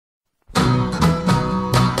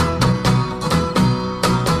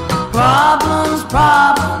Problems,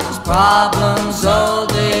 problems, problems all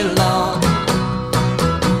day long.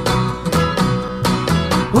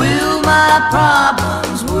 Will my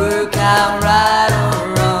problems work out right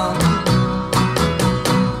or wrong?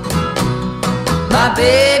 My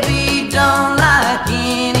baby don't like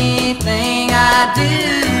anything I do.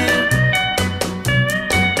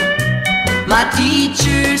 My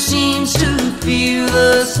teacher seems to feel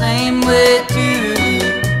the same way too.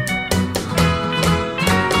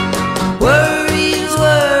 Worries,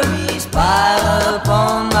 worries pile up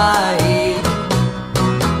on my head.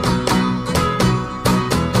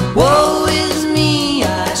 Woe is me,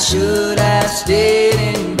 I should have stayed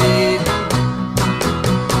in bed.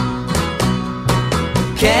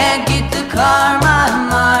 Can't get the car, my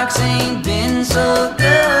marks ain't been so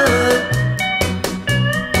good.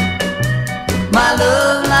 My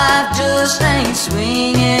love life just ain't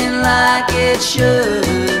swinging like it should.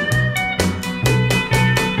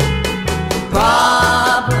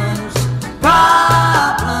 Problems,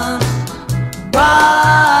 problems,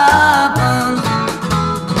 problems,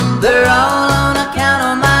 they're all on account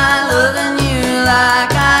of my loving you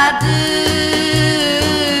like I do.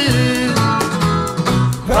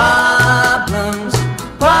 Problems,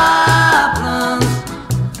 problems,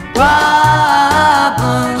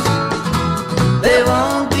 problems, they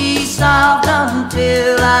won't be solved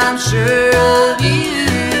until I'm sure of you.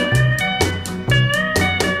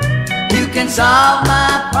 You can solve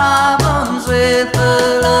my problems with a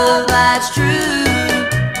love that's true.